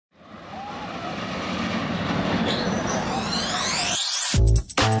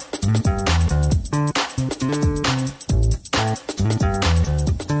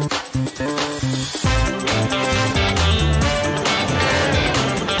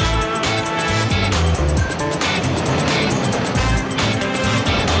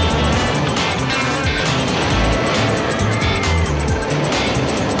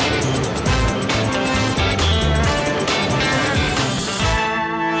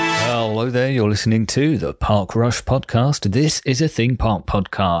Hello there, you're listening to the Park Rush podcast. This is a theme park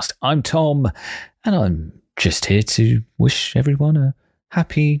podcast. I'm Tom, and I'm just here to wish everyone a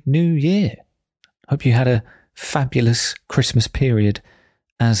happy new year. Hope you had a fabulous Christmas period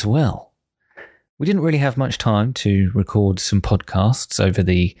as well. We didn't really have much time to record some podcasts over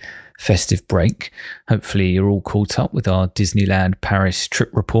the festive break. Hopefully you're all caught up with our Disneyland Paris trip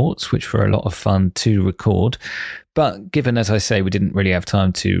reports, which were a lot of fun to record. But given, as I say, we didn't really have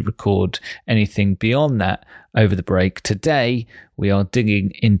time to record anything beyond that over the break, today we are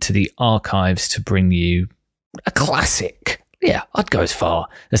digging into the archives to bring you a classic. Yeah, I'd go as far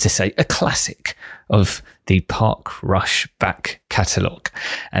as to say a classic of the Park Rush back catalogue.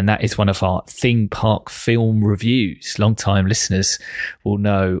 And that is one of our theme park film reviews. Long-time listeners will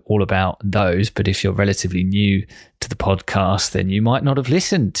know all about those. But if you're relatively new to the podcast, then you might not have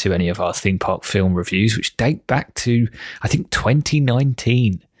listened to any of our theme park film reviews, which date back to, I think,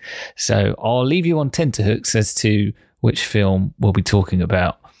 2019. So I'll leave you on tenterhooks as to which film we'll be talking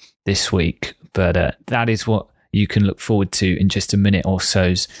about this week. But that is what you can look forward to in just a minute or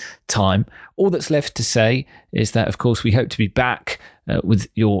so's time. All that's left to say is that, of course, we hope to be back with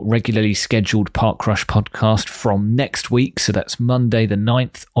your regularly scheduled Park Rush podcast from next week. So that's Monday, the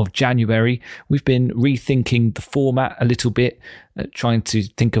 9th of January. We've been rethinking the format a little bit, trying to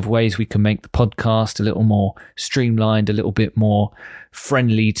think of ways we can make the podcast a little more streamlined, a little bit more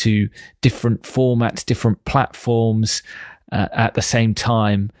friendly to different formats, different platforms at the same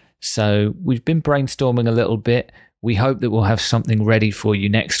time. So we've been brainstorming a little bit. We hope that we'll have something ready for you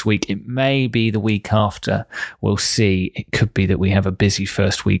next week. It may be the week after. We'll see. It could be that we have a busy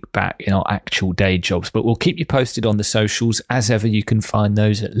first week back in our actual day jobs, but we'll keep you posted on the socials. As ever, you can find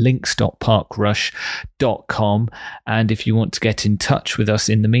those at links.parkrush.com. And if you want to get in touch with us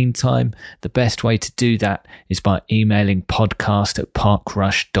in the meantime, the best way to do that is by emailing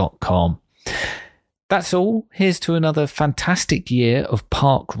podcast@parkrush.com. That's all. Here's to another fantastic year of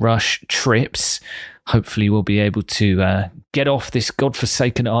Park Rush trips. Hopefully we'll be able to get off this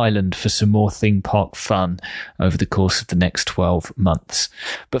godforsaken island for some more theme park fun over the course of the next 12 months.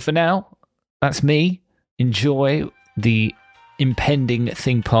 But for now, that's me. Enjoy the impending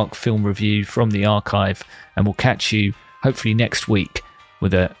theme park film review from the archive, and we'll catch you hopefully next week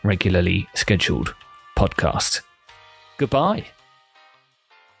with a regularly scheduled podcast. Goodbye.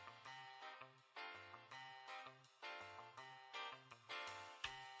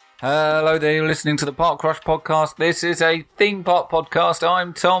 Hello there, you're listening to the Park Rush podcast. This is a theme park podcast.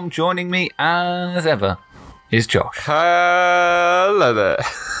 I'm Tom. Joining me as ever is Josh. Hello there.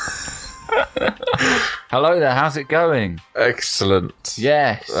 Hello there, how's it going? Excellent.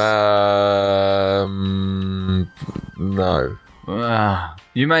 Yes. No.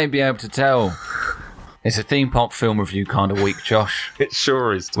 You may be able to tell. It's a theme park film review kind of week, Josh. It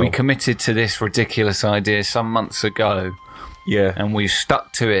sure is, Tom. We committed to this ridiculous idea some months ago. Yeah. And we've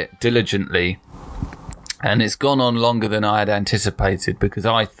stuck to it diligently. And it's gone on longer than I had anticipated because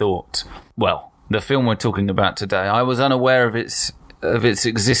I thought, well, the film we're talking about today, I was unaware of its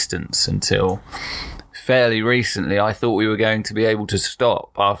existence until fairly recently. I thought we were going to be able to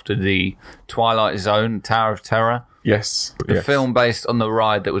stop after the Twilight Zone, Tower of Terror. Yes. The film based on the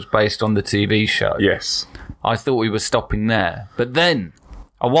ride that was based on the TV show. Yes. I thought we were stopping there. But then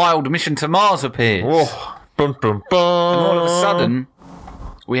a wild Mission to Mars appeared. Whoa. Bum, bum, bum. And all of a sudden,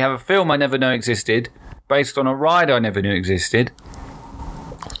 we have a film I never knew existed, based on a ride I never knew existed,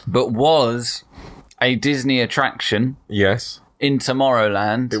 but was a Disney attraction. Yes. In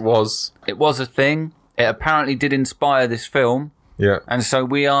Tomorrowland. It was. It was a thing. It apparently did inspire this film. Yeah. And so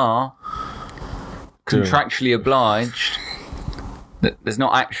we are contractually obliged. There's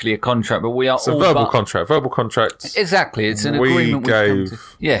not actually a contract, but we are it's all... It's a verbal contract. Verbal contract. Exactly. It's an agreement we gave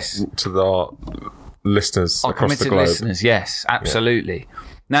yes. to our listeners our across the committed globe. Listeners, yes, absolutely. Yeah.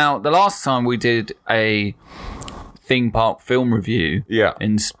 Now, the last time we did a theme park film review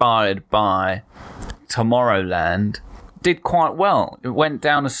inspired by Tomorrowland did quite well. It went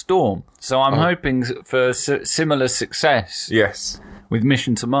down a storm. So I'm hoping for similar success with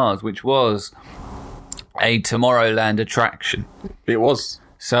Mission to Mars, which was a Tomorrowland attraction. It was.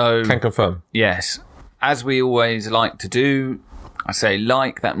 So can confirm. Yes. As we always like to do, I say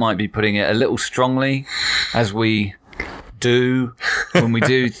that might be putting it a little strongly, as we do when we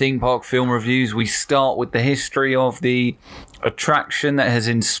do theme park film reviews. We start with the history of the attraction that has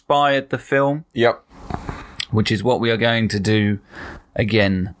inspired the film. Yep. Which is what we are going to do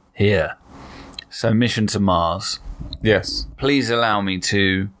again here. So, Mission to Mars. Yes. Please allow me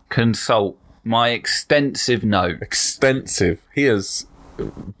to consult my extensive note. Extensive. He has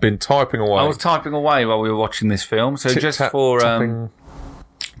been typing away. I was typing away while we were watching this film. So just for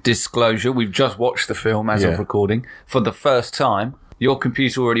disclosure, we've just watched the film as of recording for the first time. Your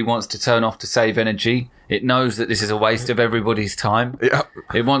computer already wants to turn off to save energy. It knows that this is a waste of everybody's time. Yeah.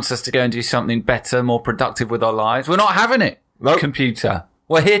 It wants us to go and do something better, more productive with our lives. We're not having it, Nope. computer.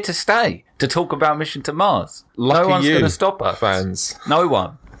 We're here to stay, to talk about Mission to Mars. Lucky no one's you, going to stop us. fans. No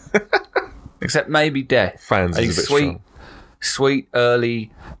one. Except maybe death. Fans a is a bit sweet, strong. sweet,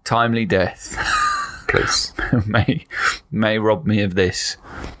 early, timely death Please. may rob me of this.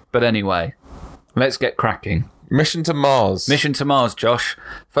 But anyway, let's get cracking. Mission to Mars. Mission to Mars, Josh,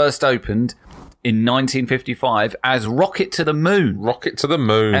 first opened in 1955 as Rocket to the Moon Rocket to the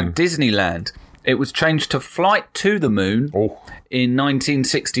moon. at Disneyland. It was changed to Flight to the Moon in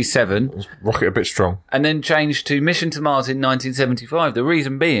 1967 Rocket a bit strong. and then changed to Mission to Mars in 1975. The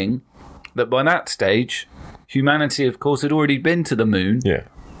reason being that by that stage, humanity, of course, had already been to the moon, Yeah.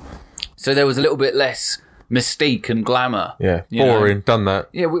 so there was a little bit less mystique and glamour. Yeah. You know? Boring. Done that.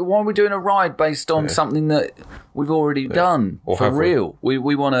 Yeah, why are we doing a ride based on something that we've already done Or for have we? real?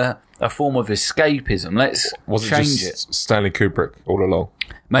 We want a form of escapism. Let's Was it change just it. Stanley Kubrick all along?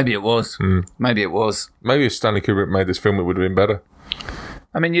 Maybe it was. Maybe it was. Maybe if Stanley Kubrick made this film, it would have been better.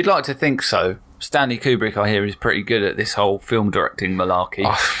 I mean, you'd like to think so. Stanley Kubrick, I hear, is pretty good at this whole film directing malarkey.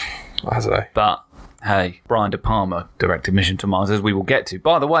 As I. But, hey, Brian De Palma directed Mission to Mars, as we will get to.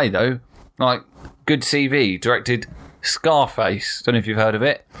 By the way, though, like, good CV, directed Scarface. Don't know if you've heard of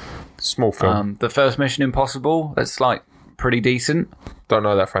it. Small film. The first Mission Impossible, that's, like, pretty decent. Don't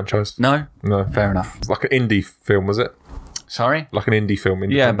know that franchise. No? No. Fair enough. It's like an indie film, was it? Sorry? Like an indie film.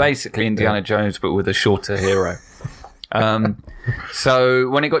 Yeah, basically Indiana Jones, but with a shorter hero. So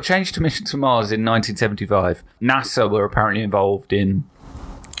when it got changed to Mission to Mars in 1975, NASA were apparently involved in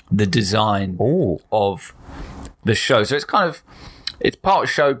the design of the show. So it's part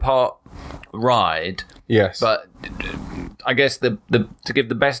show, part ride. Yes. But I guess the to give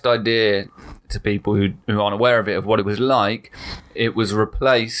the best idea to people who aren't aware of it, of what it was like, it was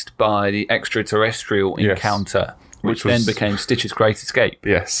replaced by the extraterrestrial encounter, which then became Stitch's Great Escape.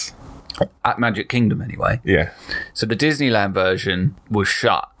 Yes. At Magic Kingdom, anyway. Yeah. So the Disneyland version was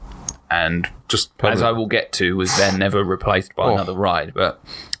shut, and Just as I will get to, was then never replaced by another ride. But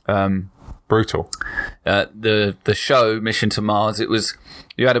brutal. the show Mission to Mars,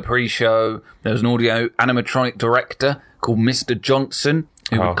 you had a pre-show. There was an audio animatronic director called Mr. Johnson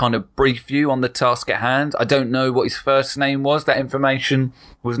who would kind of brief you on the task at hand. I don't know what his first name was. That information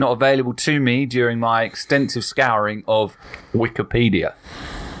was not available to me during my extensive scouring of Wikipedia.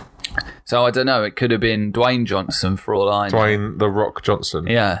 So I don't know. It could have been Dwayne Johnson for all I know. Dwayne The Rock Johnson.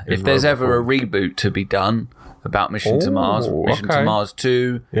 Yeah. If there's ever a reboot to be done about Mission to Mars, Mission to Mars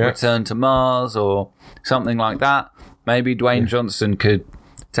 2, Return to Mars, or something like that, maybe Dwayne Johnson could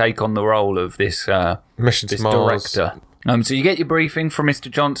take on the role of this Mission to this Mars. director. So you get your briefing from Mr.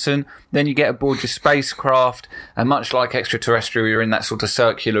 Johnson, then you get aboard your spacecraft, and much like Extraterrestrial, you're in that sort of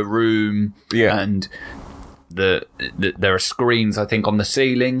circular room, and there are screens, I think, on the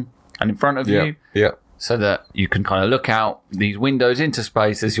ceiling and in front of you, so that you can kind of look out these windows into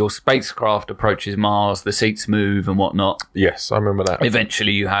space as your spacecraft approaches Mars, the seats move and whatnot. Yes, I remember that.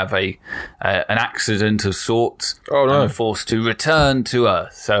 Eventually you have an accident of sorts, Oh, no. and are forced to return to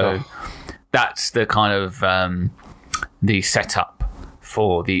Earth. So that's the kind of the setup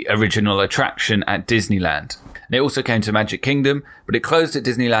for the original attraction at Disneyland. And it also came to Magic Kingdom, but it closed at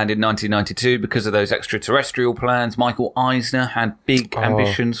Disneyland in 1992 because of those extraterrestrial plans. Michael Eisner had big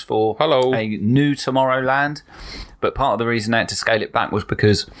ambitions for a new Tomorrowland, but part of the reason they had to scale it back was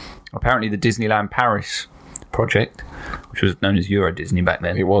because apparently the Disneyland Paris project, which was known as Euro Disney back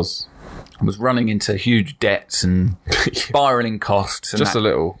then, It was running into huge debts and spiraling costs. And just that a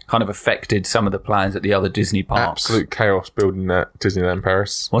little. kind of affected some of the plans at the other Disney parks. Absolute chaos building that Disneyland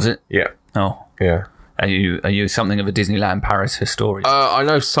Paris. Was it? Yeah. Oh. Yeah. Are you something of a Disneyland Paris historian? I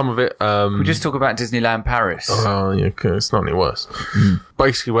know some of it. We just talk about Disneyland Paris. It's not any worse.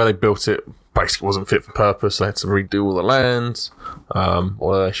 Basically, where they built it wasn't fit for purpose. They had to redo all the lands.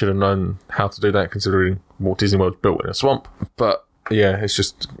 Or they should have known how to do that, considering Walt Disney World was built in a swamp. But yeah, it's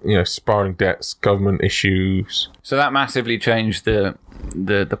just spiraling debts, government issues. So that massively changed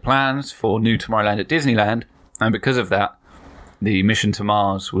the plans for New Tomorrowland at Disneyland, and because of that, the Mission to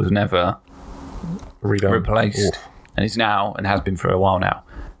Mars was never Redone. replaced, and is now, and has been for a while now,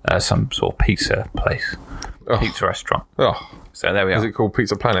 some sort of pizza place, pizza restaurant. So there we are. Is it called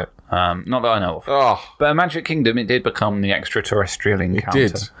Pizza Planet? Not that I know of. But at Magic Kingdom, it did become the extraterrestrial encounter.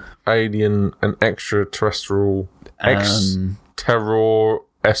 It did. Alien and extraterrestrial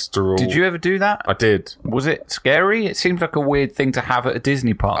extraterrestrial. Did you ever do that? I did. Was it scary? It seems like a weird thing to have at a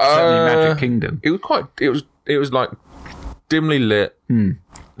Disney park, certainly Magic Kingdom. It was like dimly lit. There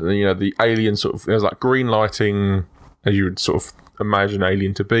the alien sort of, there's like green lighting as you would sort of imagine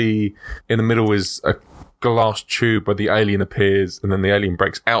Alien to be. In the middle is a glass tube where the alien appears, and then the alien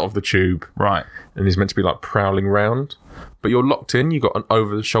breaks out of the tube. Right. And is meant to be like prowling round. But you're locked in, you've got an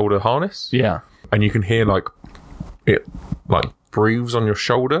over-the-shoulder harness. Yeah. And you can hear like it like breathes on your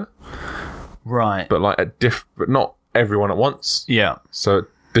shoulder. Right. But like but not everyone at once. Yeah. So at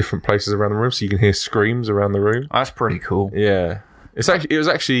different places around the room, so you can hear screams around the room. That's pretty cool. Yeah. It was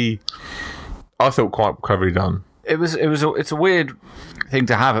actually I thought quite cleverly done. It's a weird thing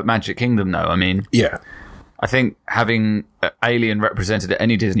to have at Magic Kingdom, though. I mean, yeah, I think having Alien represented at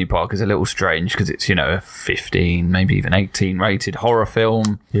any Disney park is a little strange because it's a 15, maybe even 18 rated horror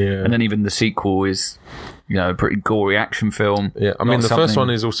film. Yeah, and then even the sequel is a pretty gory action film. Yeah, I mean the first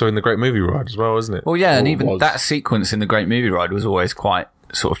one is also in the Great Movie Ride as well, isn't it? Well, yeah, and even that sequence in the Great Movie Ride was always quite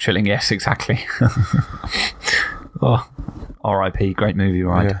sort of chilling. Yes, exactly. Oh, R.I.P. Great Movie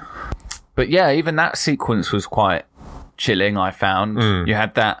Ride. Yeah. But yeah, even that sequence was quite chilling, I found. You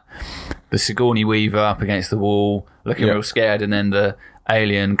had the Sigourney Weaver up against the wall, looking real scared, and then the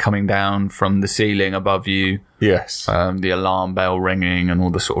alien coming down from the ceiling above you. Yes. The alarm bell ringing and all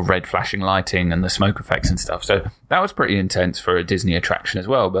the sort of red flashing lighting and the smoke effects and stuff. So that was pretty intense for a Disney attraction as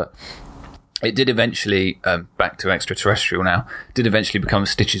well. But it did eventually, back to extraterrestrial now, did eventually become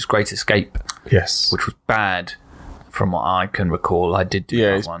Stitch's Great Escape. Yes. Which was bad. From what I can recall, I did do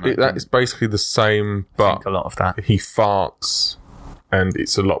that one. That is basically the same, but a lot of that. He farts, and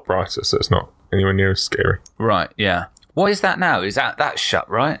it's a lot brighter, so it's not anywhere near as scary. Right, yeah. What is that now? Is that's shut,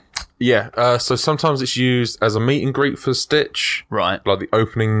 right? Yeah, so sometimes it's used as a meet and greet for Stitch. Right. Like the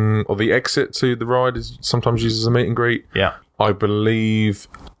opening or the exit to the ride is sometimes used as a meet and greet. Yeah. I believe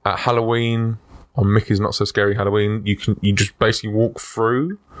at Halloween, on Mickey's Not So Scary Halloween, you just basically walk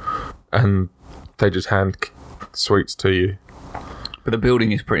through, and they just hand sweets to you. But the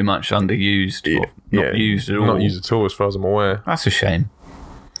building is pretty much underused. Not used at all. Not used at all as far as I'm aware. That's a shame.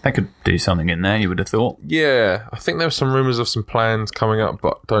 They could do something in there, you would have thought. Yeah, I think there were some rumours of some plans coming up,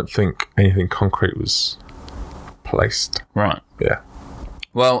 but I don't think anything concrete was placed. Right. Yeah.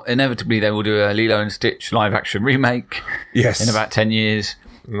 Well, inevitably they will do a Lilo and Stitch live action remake. Yes. In about 10 years.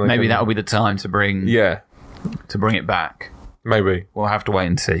 Maybe that'll be the time to bring it back. Maybe. We'll have to wait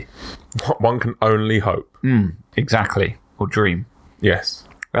and see. One can only hope. Exactly. Or dream. Yes.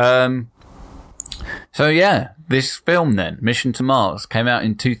 So yeah, this film then, Mission to Mars, came out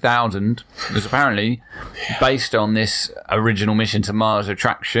in 2000. It was apparently based on this original Mission to Mars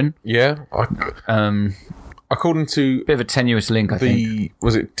attraction. Yeah. According to... Bit of a tenuous link, I think.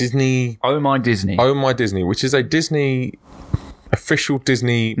 Was it Disney? Oh My Disney. Oh My Disney, which is a Disney... official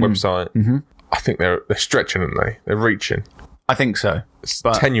Disney website. Mm-hmm. I think they're stretching, aren't they? They're reaching. I think so. It's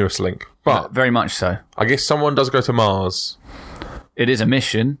a tenuous link. But very much so. I guess someone does go to Mars. It is a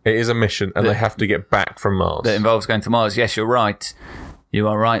mission. It is a mission, and they have to get back from Mars. That involves going to Mars. Yes, you're right. You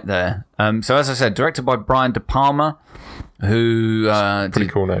are right there. So as I said, directed by Brian De Palma, who pretty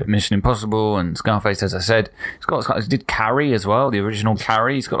cool name. Mission Impossible and Scarface, as I said. He did Carrie as well, the original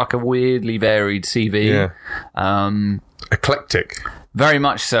Carrie. He's got like a weirdly varied CV. Yeah. Eclectic. Very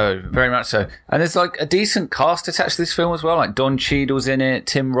much so. Very much so. And there's like a decent cast attached to this film as well. Like Don Cheadle's in it,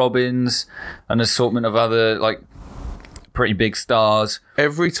 Tim Robbins, an assortment of other like pretty big stars.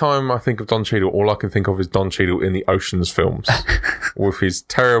 Every time I think of Don Cheadle, all I can think of is Don Cheadle in the Ocean's films with his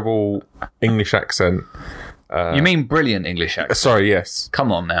terrible English accent. You mean brilliant English accent? Sorry, yes.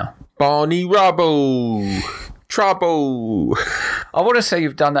 Come on now. Barney Rubble. Trouble. I want to say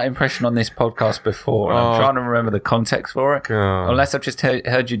you've done that impression on this podcast before. And I'm trying to remember the context for it. Unless I've just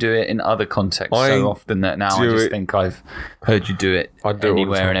heard you do it in other contexts so often that now I just think I've heard you do it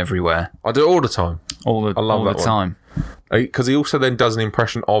anywhere and everywhere. I do it all the time. All the time. Because he also then does an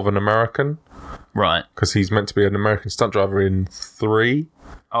impression of an American. Right. Because he's meant to be an American stunt driver in 3.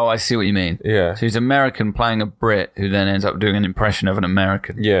 Oh, I see what you mean. Yeah. So he's American playing a Brit who then ends up doing an impression of an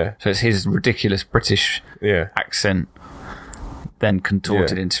American. Yeah. So it's his ridiculous British accent then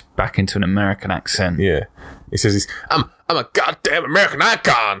contorted back into an American accent. Yeah. He says I'm a goddamn American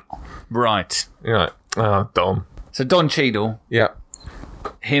icon. Right. You're like, oh, Don. So Don Cheadle. Yeah.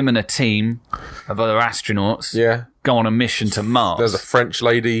 Him and a team of other astronauts. Yeah. Go on a mission to Mars. There's a French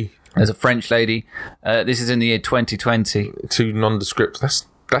lady. This is in the year 2020. 2 nondescript.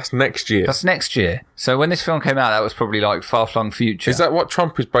 That's next year. That's next year. So when this film came out, that was probably like far-flung future. Is that what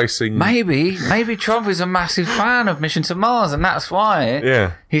Trump is basing? Maybe Trump is a massive fan of Mission to Mars, and that's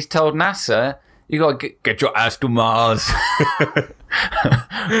why he's told NASA, you got to get your ass to Mars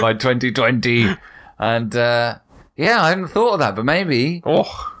by 2020. And I hadn't thought of that, but maybe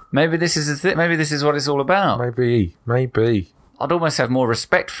this is maybe this is what it's all about. Maybe. I'd almost have more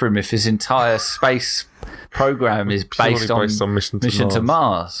respect for him if his entire space program is based on Mission to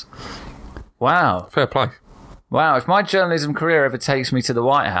Mars. Wow. Fair play. Wow, if my journalism career ever takes me to the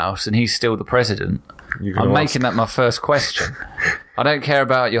White House and he's still the president, I'm making that my first question. I don't care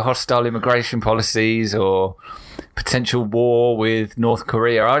about your hostile immigration policies or potential war with North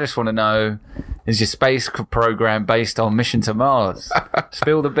Korea. I just want to know, is your space program based on Mission to Mars?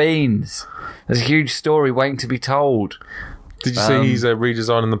 Spill the beans. There's a huge story waiting to be told. Did you see he's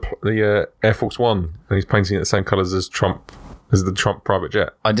redesigning the Air Force One and he's painting it the same colours as the Trump private jet?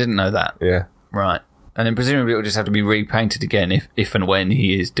 I didn't know that. Yeah. Right. And then presumably it will just have to be repainted again if and when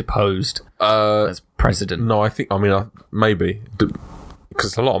he is deposed as president. No, maybe because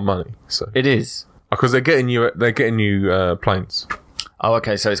it's a lot of money. So it is because they're getting new planes. Oh,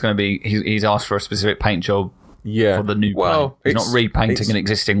 okay. So it's going to be he's asked for a specific paint job. Yeah. For the new plane. He's not repainting an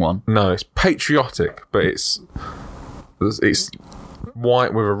existing one. No, it's patriotic, but it's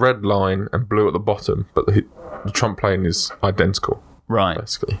white with a red line and blue at the bottom. But the Trump plane is identical. Right.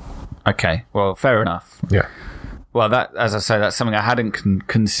 Basically. Okay, well, fair enough. Yeah. Well, that, as I say, that's something I hadn't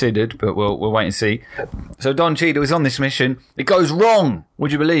considered, but we'll wait and see. So Don Cheadle is on this mission. It goes wrong,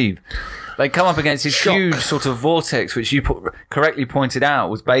 would you believe? They come up against this huge sort of vortex, which you correctly pointed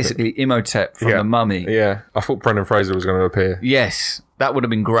out was basically Imhotep from The Mummy. Yeah, I thought Brendan Fraser was going to appear. Yes, that would have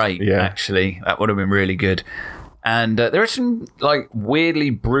been great, actually. That would have been really good. And there are some,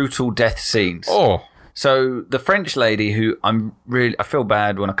 weirdly brutal death scenes. Oh. So the French lady who I feel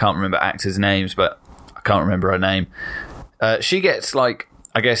bad when I can't remember actors' names, but I can't remember her name. She gets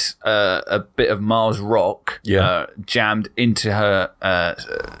a bit of Mars rock jammed into her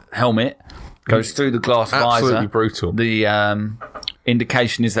helmet, goes through the glass visor. Absolutely brutal. The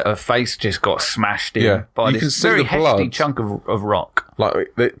indication is that her face just got smashed in by this very hefty chunk of rock.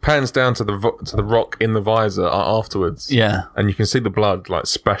 Like it pans down to the rock in the visor afterwards. Yeah, and you can see the blood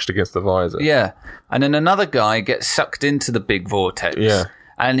splashed against the visor. Yeah, and then another guy gets sucked into the big vortex. Yeah,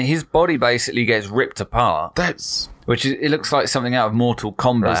 and his body basically gets ripped apart. It looks like something out of Mortal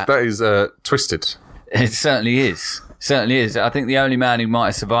Kombat. That is Twisted. It certainly is. Certainly is. I think the only man who might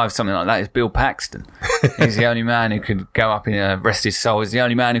have survived something like that is Bill Paxton. He's the only man who could go up rest his soul. He's the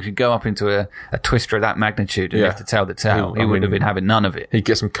only man who could go up into a twister of that magnitude and live to tell the tale. He would have been having none of it. He'd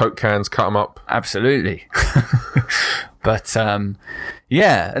get some Coke cans, cut them up. Absolutely. But, so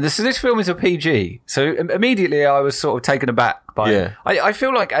this film is a PG. So immediately I was sort of taken aback by it. I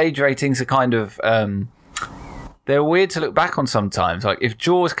feel like age ratings are kind of, they're weird to look back on sometimes. Like if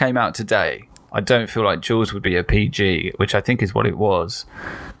Jaws came out today, I don't feel like Jaws would be a PG, which I think is what it was.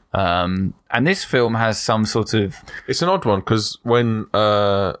 And this film has some sort of... It's an odd one, because when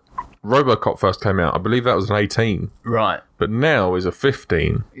RoboCop first came out, I believe that was an 18. Right. But now is a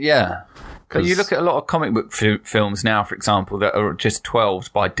 15. Yeah. But you look at a lot of comic book films now, for example, that are just 12s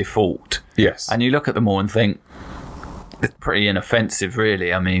by default. Yes. And you look at them all and think, it's pretty inoffensive,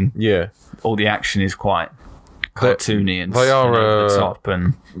 really. I mean, all the action is quite... cartoony and they are over the top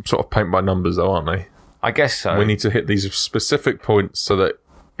and sort of paint by numbers, though, aren't they? I guess so. We need to hit these specific points so that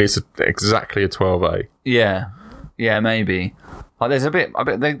it's exactly a 12A. Yeah, maybe. Like there's a bit.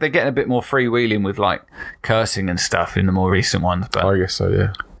 They're getting a bit more freewheeling with cursing and stuff in the more recent ones. But I guess so.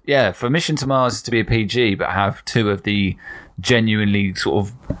 Yeah. Yeah, for Mission to Mars to be a PG, but have two of the genuinely sort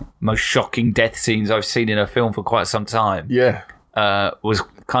of most shocking death scenes I've seen in a film for quite some time. Yeah. Was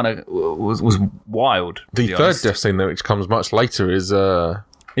wild. The third death scene, though, which comes much later, is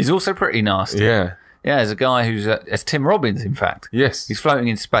also pretty nasty. Yeah, there's a guy it's Tim Robbins, in fact. Yes, he's floating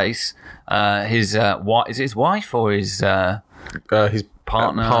in space. His is it his wife or his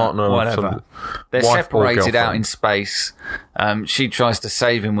partner, whatever. They're separated out in space. She tries to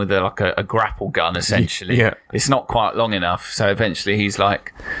save him with a grapple gun, essentially. Yeah. It's not quite long enough, so eventually he's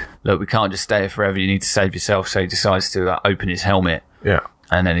like, look, we can't just stay here forever, you need to save yourself. So he decides to open his helmet. Yeah.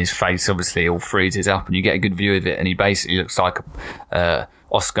 And then his face obviously all freezes up and you get a good view of it, and he basically looks like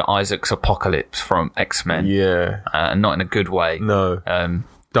Oscar Isaac's Apocalypse from X-Men. Yeah. Not in a good way. No.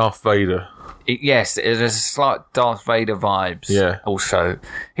 Darth Vader. Yes, there's a slight Darth Vader vibes. Yeah. Also,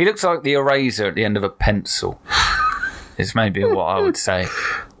 he looks like the eraser at the end of a pencil. Is maybe what I would say.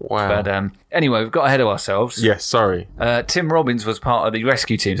 Wow. But anyway, we've got ahead of ourselves. Yes, sorry. Tim Robbins was part of the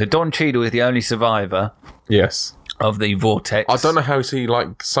rescue team. So Don Cheadle is the only survivor. Yes. Of the vortex. I don't know how he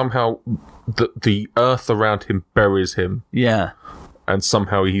somehow the earth around him buries him. Yeah. And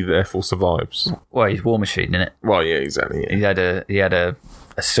somehow he therefore survives. Well, he's War Machine, isn't it? Well, yeah, exactly. Yeah. He had a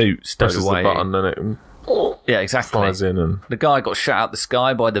suit stowed away. The button and it yeah, exactly. flies in and the guy got shot out the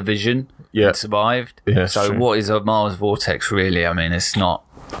sky by the Vision. Yeah. And survived. Yeah. So true. What is a Mars vortex really? I mean, it's not.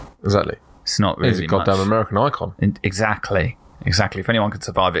 Exactly. It's not really. He's a goddamn much. American icon. Exactly. exactly. If anyone can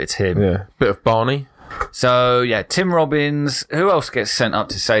survive it, it's him. Yeah. Bit of Barney. So, yeah, Tim Robbins. Who else gets sent up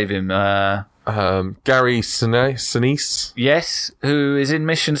to save him? Gary Sinise. Yes, who is in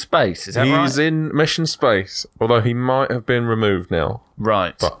Mission Space. Is that right? He's in Mission Space, although he might have been removed now.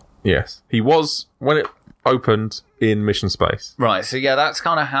 Right. But, yes. He was, when it opened, in Mission Space. Right, so yeah, that's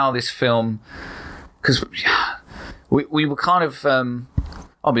kind of how this film... Because we were kind of...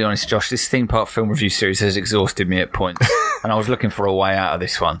 I'll be honest, Josh, this theme park film review series has exhausted me at points. And I was looking for a way out of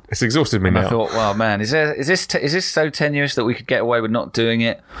this one. It's exhausted me now. I thought, well, man, is this so tenuous that we could get away with not doing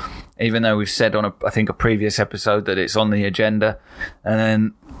it? Even though we've said on, I think, a previous episode that it's on the agenda. And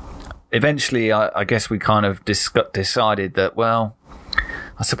then eventually, I guess we kind of decided that, well,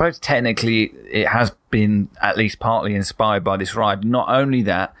 I suppose technically it has been at least partly inspired by this ride. Not only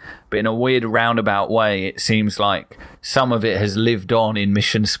that, but in a weird roundabout way, it seems like some of it has lived on in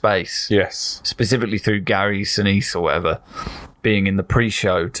Mission Space. Yes. Specifically through Gary Sinise or whatever, being in the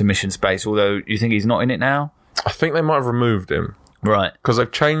pre-show to Mission Space. Although, you think he's not in it now? I think they might have removed him. Right. Because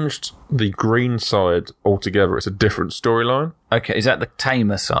they've changed the green side altogether. It's a different storyline. Okay, is that the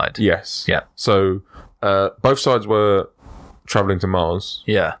tamer side? Yes. Yeah. So, both sides were travelling to Mars.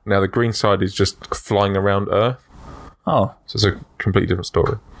 Yeah. Now, the green side is just flying around Earth. Oh. So it's a completely different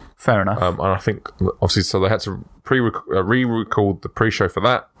story. Fair enough. And I think, obviously, so they had to re-record the pre-show for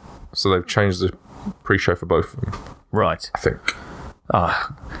that. So they've changed the pre-show for both of them. Right. I think.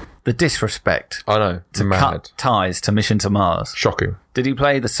 The disrespect I know. to mad. cut ties to Mission to Mars. Shocking. Did he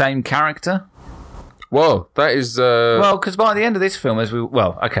play the same character? Well, that is... Well, because by the end of this film,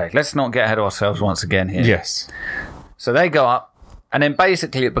 okay, let's not get ahead of ourselves once again here. Yes. So they go up, and then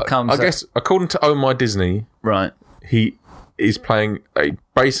basically it becomes... I guess, according to Oh My Disney, right, he is playing a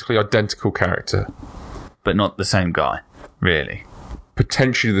basically identical character. But not the same guy, really.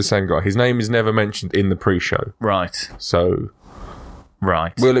 Potentially the same guy. His name is never mentioned in the pre-show. Right. So...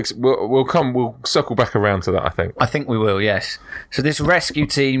 Right. We'll circle back around to that, I think. I think we will, yes. So this rescue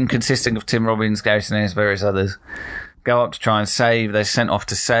team, consisting of Tim Robbins, Gary Sinise, various others, go up to try and save. They're sent off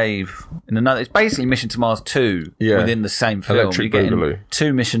to save in another. It's basically Mission to Mars 2 within the same film. Electric You're getting Boogaloo.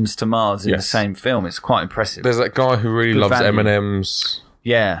 2 missions to Mars in the same film. It's quite impressive. There's that guy who really loves value. M&Ms.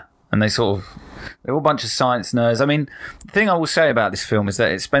 Yeah, and they're all a bunch of science nerds. I mean, the thing I will say about this film is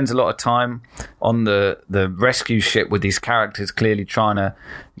that it spends a lot of time on the rescue ship with these characters clearly trying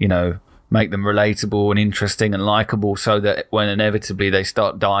to, make them relatable and interesting and likable so that when inevitably they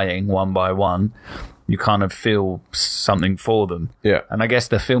start dying one by one, you kind of feel something for them. Yeah. And I guess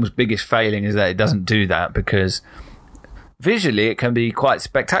the film's biggest failing is that it doesn't do that because visually it can be quite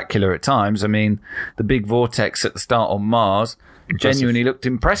spectacular at times. I mean, the big vortex at the start on Mars genuinely looked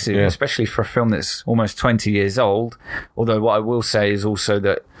impressive, especially for a film that's almost 20 years old. Although what I will say is also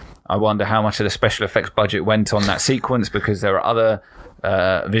that I wonder how much of the special effects budget went on that sequence because there are other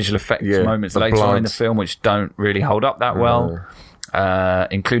visual effects moments later on in the film which don't really hold up that well,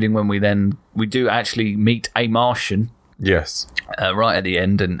 including when we do actually meet a Martian. Yes. Right at the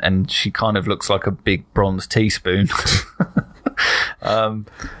end, and she kind of looks like a big bronze teaspoon.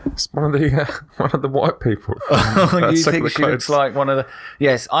 It's one of the white people. You think she looks like one of the...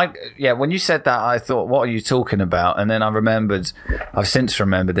 Yes, when you said that, I thought, what are you talking about? And then I've since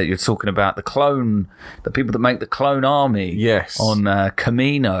remembered that you're talking about the people that make the clone army on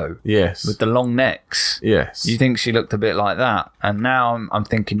Camino. Yes. With the long necks. Yes. You think she looked a bit like that. And now I'm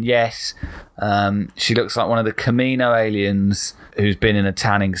thinking, yes, she looks like one of the Camino aliens who's been in a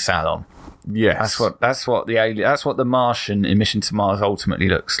tanning salon. Yes, that's what the Martian in Mission to Mars ultimately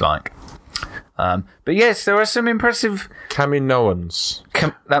looks like. But yes, there are some impressive Kaminoans.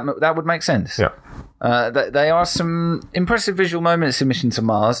 That would make sense. Yeah, there are some impressive visual moments in Mission to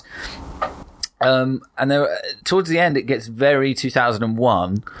Mars. And towards the end, it gets very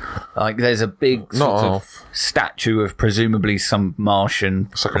 2001. Like there's a big sort of statue of presumably some Martian.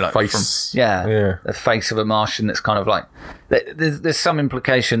 It's like a face. The face of a Martian that's kind of like. There's some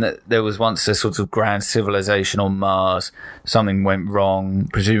implication that there was once a sort of grand civilization on Mars. Something went wrong.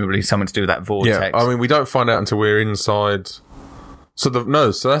 Presumably something to do with that vortex. Yeah, I mean we don't find out until we're inside. So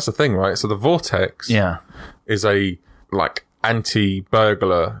that's the thing, right? So the vortex. Is a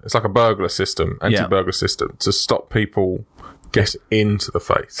anti-burglar. It's like a burglar system, anti-burglar system to stop people get into the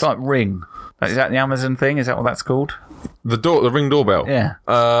face. It's like Ring. Is that the Amazon thing? Is that what that's called? The Ring doorbell. Yeah.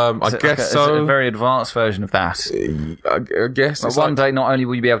 I guess so. It's a very advanced version of that. I guess. One day, not only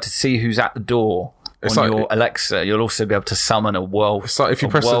will you be able to see who's at the door on your Alexa, you'll also be able to summon a whirlwind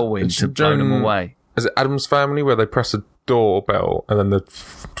to blow them away. Is it Addams Family where they press a doorbell and then the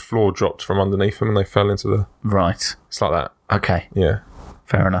floor dropped from underneath them and they fell into the... Right. It's like that. Okay. Yeah.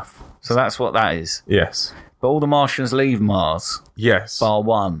 Fair enough. So that's what that is. Yes. But all the Martians leave Mars, Yes. bar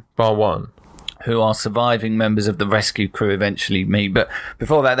one, who are surviving members of the rescue crew eventually meet. But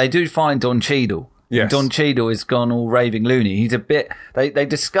before that, they do find Don Cheadle. Yes. Don Cheadle has gone all raving loony. He's a bit... They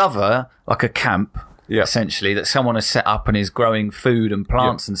discover, like a camp, essentially, that someone has set up and is growing food and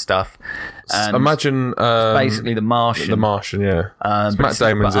plants and stuff. And Imagine... basically the Martian. The Martian, yeah. But Matt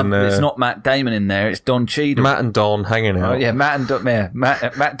Damon's in there. It's not Matt Damon in there. It's Don Cheadle. Matt and Don hanging out. Oh, yeah, Matt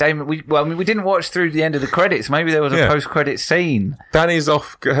Damon. We didn't watch through the end of the credits. Maybe there was a post-credit scene. Danny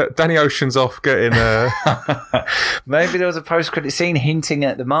Ocean's off getting... Maybe there was a post-credit scene hinting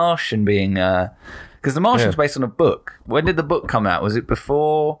at the Martian being... Because The Martian's based on a book. When did the book come out? Was it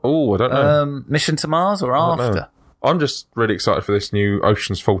before Oh, I don't know. Mission to Mars or after? I'm just really excited for this new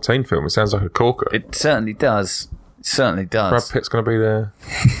Ocean's 14 film. It sounds like a corker. It certainly does. Brad Pitt's going to be there.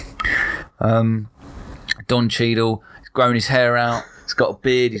 Don Cheadle, he's grown his hair out. He's got a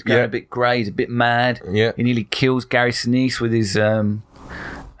beard. He's going a bit grey. He's a bit mad. Yeah. He nearly kills Gary Sinise with his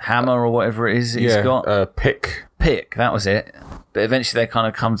hammer or whatever it is that he's got. Pick. That was it. But eventually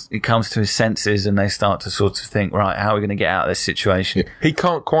he comes to his senses and they start to sort of think, right, how are we going to get out of this situation? He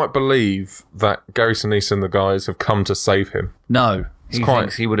can't quite believe that Gary Sinise and the guys have come to save him. No. He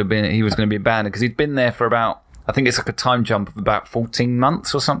thinks he was going to be abandoned because he'd been there for about, I think it's like a time jump of about 14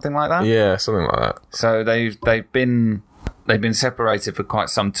 months or something like that. Yeah, something like that. So they've been separated for quite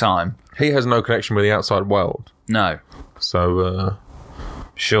some time. He has no connection with the outside world. No. So,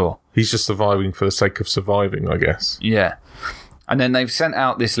 sure. He's just surviving for the sake of surviving, I guess. Yeah. And then they've sent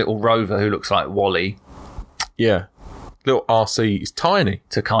out this little rover who looks like Wally. Yeah. Little RC. He's tiny.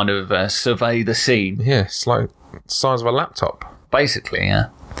 To kind of survey the scene. Yeah, it's like the size of a laptop. Basically, yeah.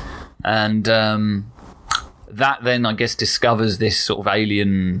 And that then, I guess, discovers this sort of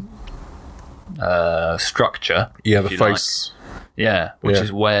alien structure. Yeah, the face. Like. Yeah, which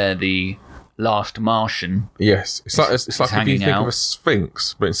is where the last Martian. Yes, it's like if you think of a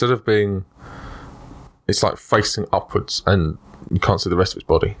sphinx, but instead of being, it's like facing upwards, and you can't see the rest of its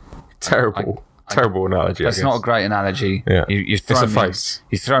body. Terrible analogy. That's not a great analogy. Yeah, you've it's a face.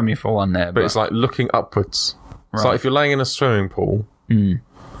 You've thrown me for one there, but it's like looking upwards. It's right. like if you're laying in a swimming pool.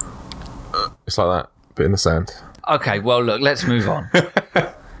 It's like that, but in the sand. Okay, well, look, let's move on.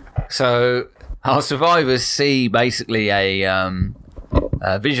 So our survivors see basically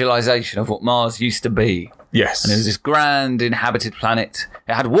a visualization of what Mars used to be. Yes. And it was this grand inhabited planet.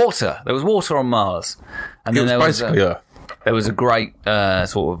 It had water. There was water on Mars. And then there was a great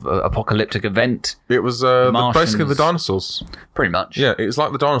sort of apocalyptic event. It was basically the dinosaurs. Pretty much. Yeah, it was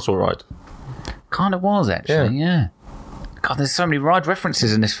like the dinosaur ride. Kind of was, actually, yeah. God, there's so many ride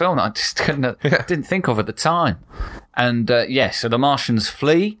references in this film that I just didn't think of at the time. And, so the Martians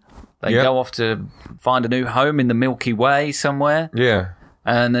flee. They go off to find a new home in the Milky Way somewhere. Yeah.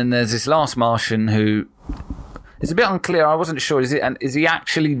 And then there's this last Martian who... It's a bit unclear. I wasn't sure. Is he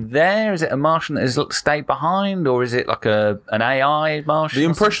actually there? Is it a Martian that has stayed behind? Or is it like an AI Martian? The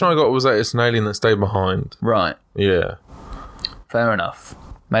impression I got was that it's an alien that stayed behind. Right. Yeah. Fair enough.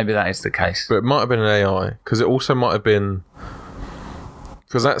 Maybe that is the case. But it might have been an AI. Because it also might have been...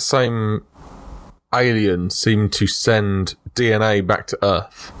 Because that same alien seemed to send DNA back to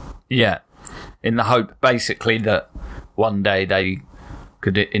Earth. Yeah. In the hope, basically, that one day they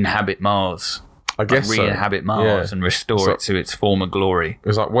could inhabit Mars. I guess re-inhabit Mars and restore it to its former glory. It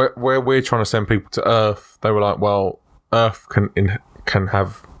was like, where we're trying to send people to Earth, they were like, well, Earth can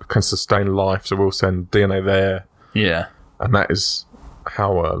sustain life, so we'll send DNA there. Yeah. And that is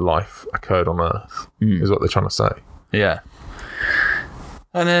how life occurred on Earth, is what they're trying to say. Yeah.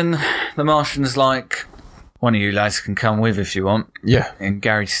 And then the Martian's like, one of you lads can come with if you want. Yeah. And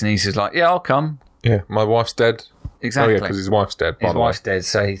Gary Sinise is like, yeah, I'll come. Yeah, my wife's dead. Exactly. Oh, yeah, because his wife's dead, by the way. His wife's dead,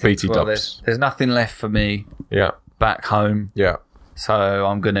 so he thinks, well, there's nothing left for me back home. Yeah. So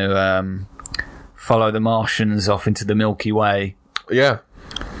I'm going to follow the Martians off into the Milky Way. Yeah.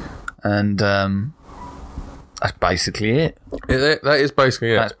 And that's basically it. That is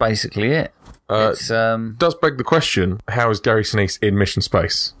basically it. That's basically it. It does beg the question, how is Gary Sinise in Mission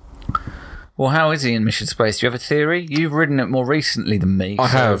Space? Well, how is he in Mission Space? Do you have a theory? You've ridden it more recently than me. I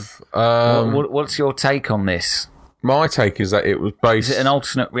have. What's your take on this? My take is that it was based... Is it an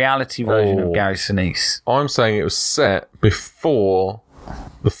alternate reality version of Gary Sinise? I'm saying it was set before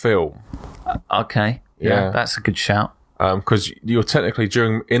the film. Okay. Yeah, that's a good shout. Because you're technically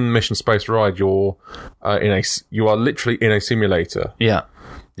in Mission Space Ride, you are literally in a simulator. Yeah.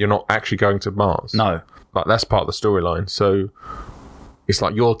 You're not actually going to Mars. No. Like, that's part of the storyline. So it's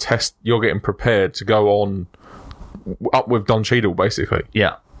like you're getting prepared to go on up with Don Cheadle, basically.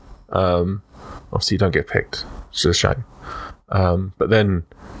 Yeah. Obviously, you don't get picked. It's a shame. But then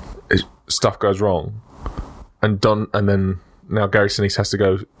stuff goes wrong. and then now Gary Sinise has to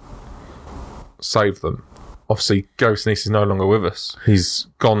go save them. Obviously, Gary Sinise is no longer with us. He's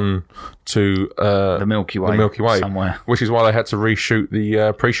gone to the Milky Way somewhere, which is why they had to reshoot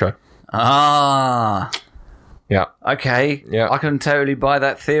the pre-show. Ah, yeah, okay, yeah, I can totally buy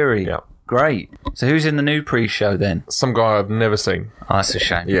that theory. Yeah, great. So who's in the new pre-show then? Some guy I've never seen. Oh, that's a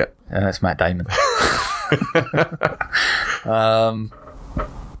shame. Yeah, that's Matt Damon.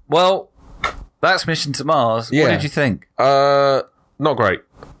 Well, that's Mission to Mars. Yeah. What did you think? Not great.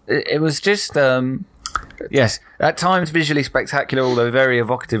 It was just, yes, at times visually spectacular, although very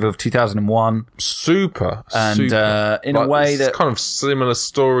evocative of 2001. Super. And in a way that... kind of similar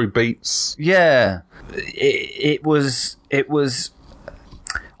story beats. Yeah. It was...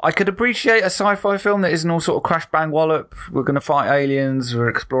 I could appreciate a sci-fi film that isn't all sort of crash bang wallop. We're going to fight aliens. We're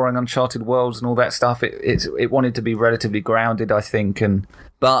exploring uncharted worlds and all that stuff. It wanted to be relatively grounded, I think.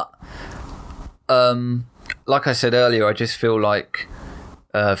 But like I said earlier, I just feel like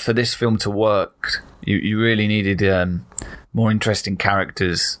for this film to work, you really needed more interesting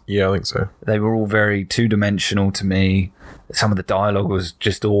characters. Yeah, I think so. They were all very two-dimensional to me. Some of the dialogue was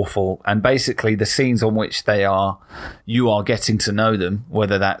just awful. And basically the scenes on which you are getting to know them,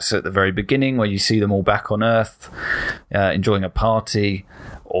 whether that's at the very beginning where you see them all back on Earth, enjoying a party,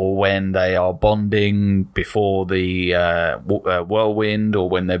 or when they are bonding before the whirlwind, or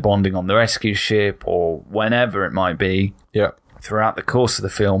when they're bonding on the rescue ship, or whenever it might be. Yeah. Throughout the course of the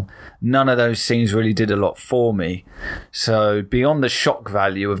film, none of those scenes really did a lot for me. So beyond the shock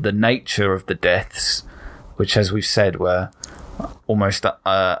value of the nature of the deaths, which, as we've said, were almost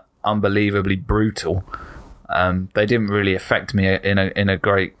unbelievably brutal, they didn't really affect me in a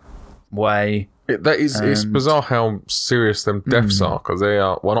great way. It's bizarre how serious them deaths are, because they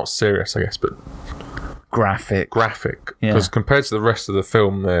are, well, not serious, I guess, but graphic. Because compared to the rest of the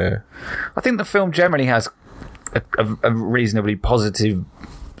film, I think the film generally has a reasonably positive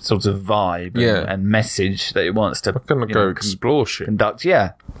sort of vibe and message that it wants to explore shit. Conduct.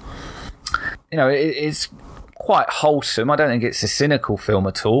 Yeah. It's quite wholesome. I don't think it's a cynical film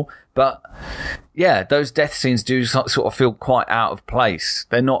at all. But, yeah, those death scenes do sort of feel quite out of place.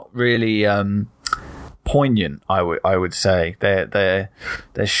 They're not really poignant, I would say. They're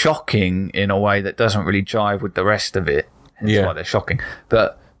shocking in a way that doesn't really jive with the rest of it. That's why they're shocking.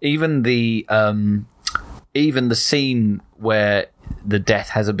 But even the scene where the death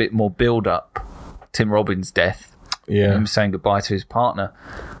has a bit more build-up, Tim Robbins' death, him saying goodbye to his partner,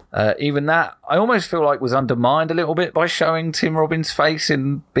 even that, I almost feel like was undermined a little bit by showing Tim Robbins' face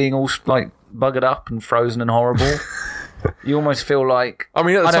in being all like buggered up and frozen and horrible. You almost feel like, I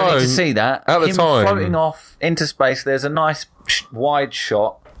mean, at the I don't time, need to see that. At the him time, floating off into space, there's a nice wide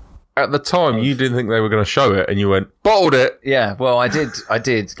shot. At the time, you didn't think they were going to show it, and you went, bottled it. Yeah, well, I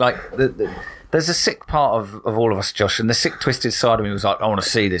did. Like, there's a sick part of all of us, Josh, and the sick, twisted side of me was like, I want to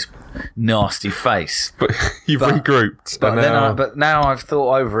see this nasty face. But you've regrouped. But now I've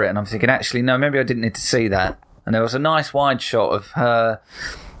thought over it, and I'm thinking, actually, no, maybe I didn't need to see that. And there was a nice wide shot of her,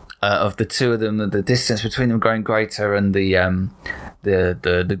 of the two of them, the distance between them growing greater, and the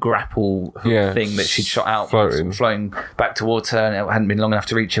grapple hook thing that she'd shot out, floating back towards her, and it hadn't been long enough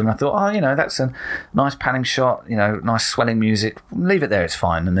to reach him. And I thought, that's a nice panning shot, nice swelling music. Leave it there, it's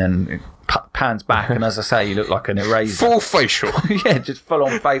fine. And then it pans back, and as I say, you look like an eraser. Full facial. Yeah, just full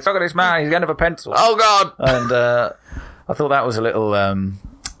on face. Look at this man, he's the end of a pencil. Oh, God! And I thought that was a little, I'm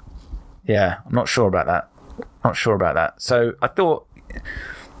not sure about that. So I thought,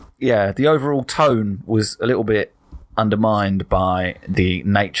 the overall tone was a little bit undermined by the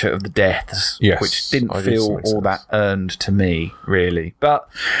nature of the deaths, which didn't feel all that earned to me, really. But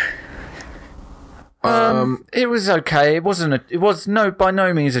it was okay. It was by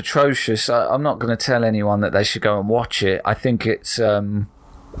no means atrocious. I'm not going to tell anyone that they should go and watch it. I think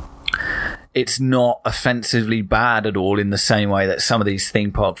it's not offensively bad at all in the same way that some of these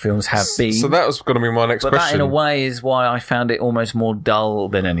theme park films have been. So that was going to be my next question. But that, in a way, is why I found it almost more dull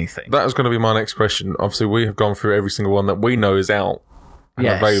than anything. That was going to be my next question. Obviously, we have gone through every single one that we know is out and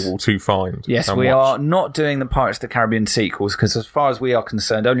available to find. Yes, we are not doing the Pirates of the Caribbean sequels, because as far as we are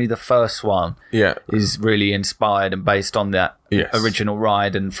concerned, only the first one is really inspired and based on that original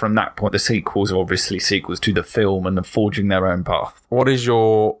ride. And from that point, the sequels are obviously sequels to the film and are forging their own path. What is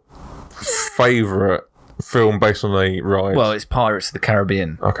your favourite film based on the ride? Well, it's Pirates of the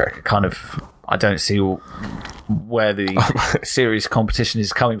Caribbean. Okay. Kind of, I don't see where the serious competition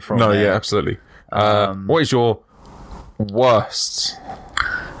is coming from. No, yeah, absolutely. What is your worst?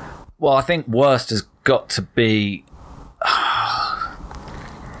 Well, I think worst has got to be...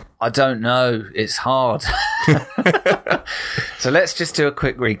 I don't know. It's hard. So let's just do a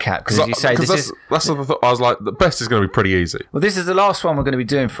quick recap, because as you say, that's what I thought. I was like, the best is going to be pretty easy. Well, this is the last one we're going to be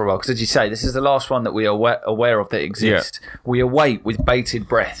doing for a while, because as you say, this is the last one that we are aware of that exists. Yeah. We await with bated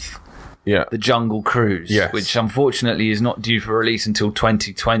breath the Jungle Cruise, which unfortunately is not due for release until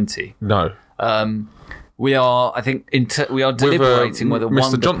 2020. No. We are, I think, we are deliberating whether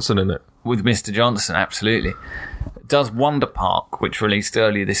Mr. Johnson in it. With Mr. Johnson, absolutely. Does Wonder Park, which released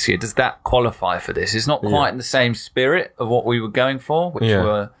earlier this year, does that qualify for this? It's not quite in the same spirit of what we were going for, which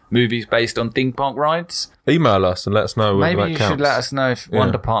were movies based on theme park rides. Email us and let us know whether that counts. Maybe you should let us know if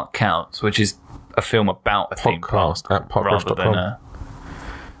Wonder Park counts, which is a film about a theme park at rather than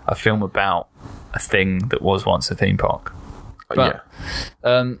a film about a thing that was once a theme park. But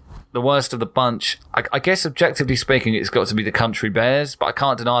the worst of the bunch, I guess objectively speaking, it's got to be the Country Bears, but I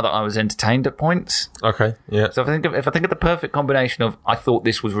can't deny that I was entertained at points. Okay, yeah. So if I think of the perfect combination of I thought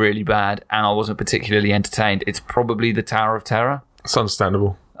this was really bad and I wasn't particularly entertained, it's probably the Tower of Terror. It's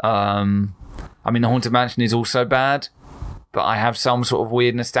understandable. I mean, the Haunted Mansion is also bad, but I have some sort of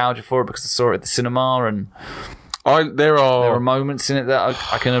weird nostalgia for it because I saw it at the cinema, and there are moments in it that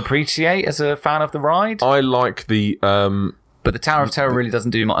I can appreciate as a fan of the ride. I like the but the Tower of Terror really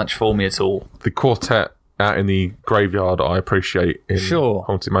doesn't do much for me at all. The quartet out in the graveyard I appreciate in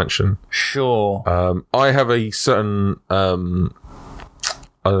Haunted Mansion. Sure. I have a certain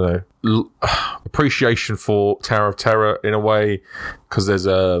appreciation for Tower of Terror in a way, because there's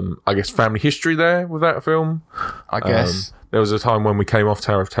I guess family history there with that film. I guess there was a time when we came off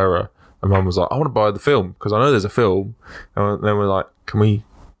Tower of Terror and Mum was like, I want to buy the film because I know there's a film, and then we're like,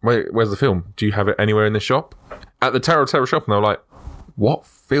 where's the film? Do you have it anywhere in the shop? At the Tower of Terror shop, and they were like, what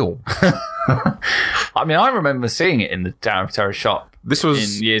film? I mean, I remember seeing it in the Tower of Terror shop. This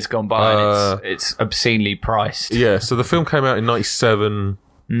was in years gone by, and it's obscenely priced. Yeah, so the film came out in 97.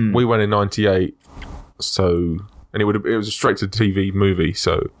 We went in 98. So, and it was a straight to TV movie.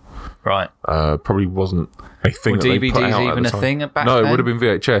 So, right, probably wasn't a thing. Were DVDs even a thing back then? No, it would have been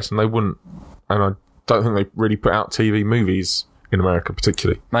VHS, and they wouldn't. And I don't think they really put out TV movies in America,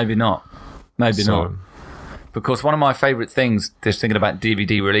 particularly. Maybe not. Maybe not. Because one of my favourite things, just thinking about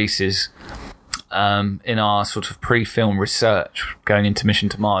DVD releases, in our sort of pre-film research going into Mission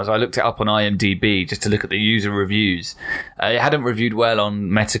to Mars, I looked it up on IMDb just to look at the user reviews. It hadn't reviewed well on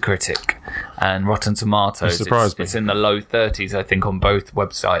Metacritic and Rotten Tomatoes. It's in the low 30s, I think, on both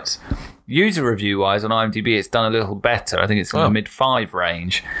websites. User review-wise, on IMDb, it's done a little better. I think it's in the mid-5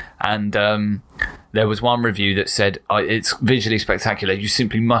 range. And there was one review that said, it's visually spectacular. You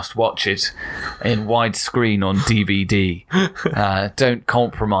simply must watch it in widescreen on DVD. Don't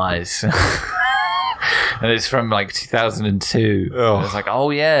compromise. And it's from like 2002. And it's like,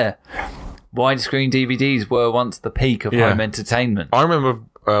 oh yeah, widescreen DVDs were once the peak of home entertainment. I remember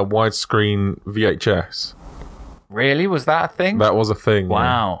widescreen VHS. Really? Was that a thing? That was a thing.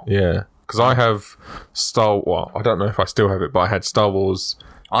 Wow. Yeah. Because I have I don't know if I still have it, but I had Star Wars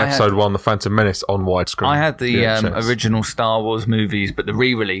Episode 1, The Phantom Menace on widescreen. I had the original Star Wars movies, but the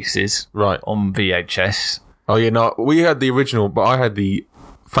re-releases on VHS. Oh yeah, no, we had the original, but I had the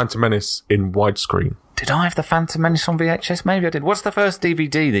Phantom Menace in widescreen. Did I have the Phantom Menace on VHS? Maybe I did. What's the first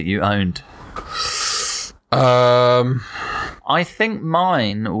DVD that you owned? I think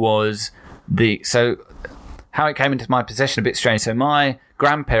mine was so how it came into my possession, a bit strange. So my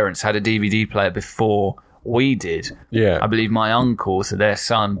grandparents had a DVD player before we did. Yeah. I believe my uncle, so their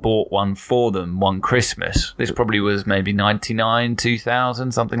son, bought one for them one Christmas. This probably was maybe 99,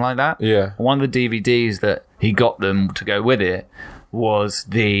 2000, something like that. Yeah. One of the DVDs that he got them to go with it was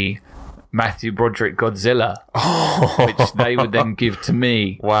the Matthew Broderick Godzilla, which they would then give to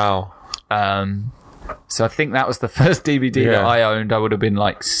me. Wow. So I think that was the first DVD that I owned. I would have been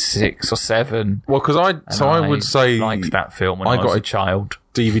like 6 or 7. Well, because I would say liked that film when I was a child.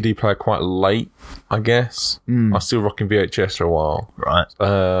 DVD player quite late, I guess. I was still rocking VHS for a while. Right.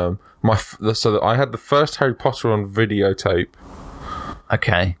 So I had the first Harry Potter on videotape.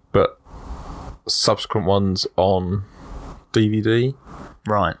 Okay. But subsequent ones on DVD.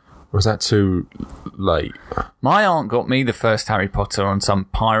 Right. Was that too late? My aunt got me the first Harry Potter on some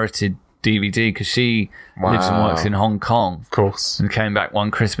pirated DVD because she lives and works in Hong Kong. Of course. And came back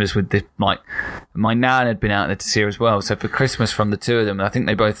one Christmas with this, like, my nan had been out there to see her as well. So for Christmas from the two of them, I think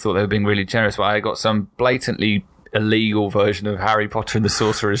they both thought they were being really generous, but I got some blatantly illegal version of Harry Potter and the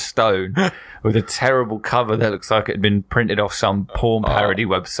Sorcerer's Stone with a terrible cover that looks like it had been printed off some porn parody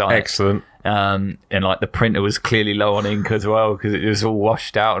website. Excellent. And like the printer was clearly low on ink as well because it was all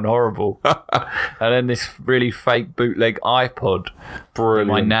washed out and horrible. And then this really fake bootleg iPod. Brilliant.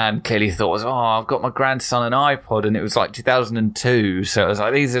 My nan clearly thought was, I've got my grandson an iPod, and it was like 2002. So it was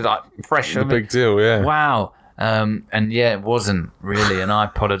like, these are like fresh. A big deal, yeah. Wow. And yeah, it wasn't really an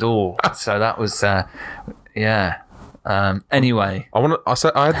iPod at all. So that was, anyway. I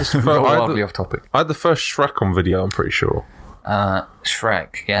had this. Wildly off topic. I had the first Shrek on video. I'm pretty sure.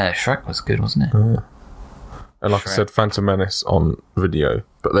 Shrek, yeah, Shrek was good, wasn't it? And like I said, Phantom Menace on video.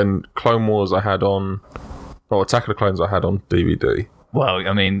 But then Clone Wars I had on... Well, Attack of the Clones I had on DVD. Well,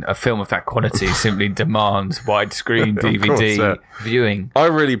 I mean, a film of that quality simply demands widescreen DVD viewing. I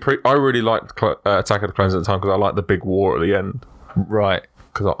really liked Attack of the Clones at the time because I liked the big war at the end. Right.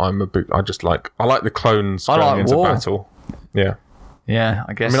 Because I like the clones going into battle. Yeah. Yeah,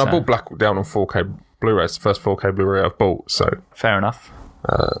 I guess I bought Black Hawk Down on 4K Blu-ray. It's the first 4K Blu-ray I've bought, so... Fair enough.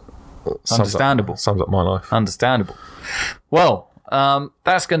 Understandable. Sums up my life. Understandable. Well,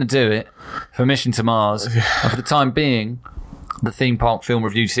 that's going to do it for Mission to Mars. And for the time being, the Theme Park Film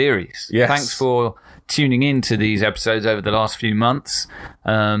Review Series. Yes. Thanks for tuning in to these episodes over the last few months.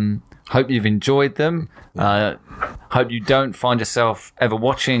 Hope you've enjoyed them. Hope you don't find yourself ever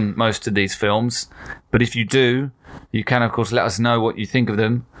watching most of these films. But if you do, you can, of course, let us know what you think of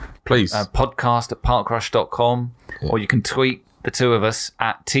them. Please. Podcast@parkrush.com. Or you can tweet the two of us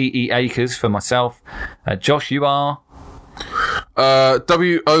at TEAkers for myself. Josh, you are...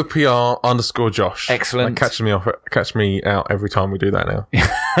 WOPR_Josh. Excellent. Catch me out every time we do that now.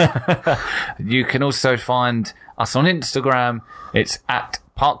 You can also find us on Instagram. It's at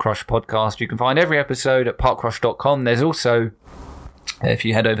Parkrush Podcast. You can find every episode at parkrush.com. There's also, if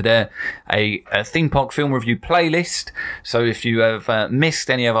you head over there, a Theme Park Film Review playlist. So if you have missed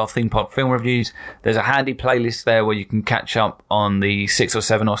any of our Theme Park Film Reviews, there's a handy playlist there where you can catch up on the 6 or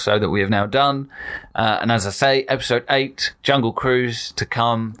 7 or so that we have now done. And as I say, episode 8, Jungle Cruise, to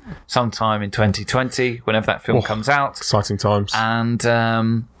come sometime in 2020, whenever that film comes out. Exciting times. And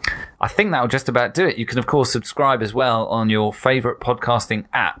I think that'll just about do it. You can, of course, subscribe as well on your favourite podcasting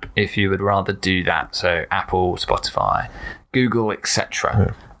app if you would rather do that. So Apple, Spotify, Google,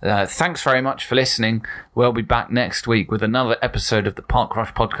 etc. Thanks very much for listening. We'll be back next week with another episode of the Park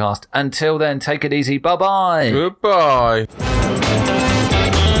Rush Podcast. Until then, take it easy. Bye-bye. Goodbye.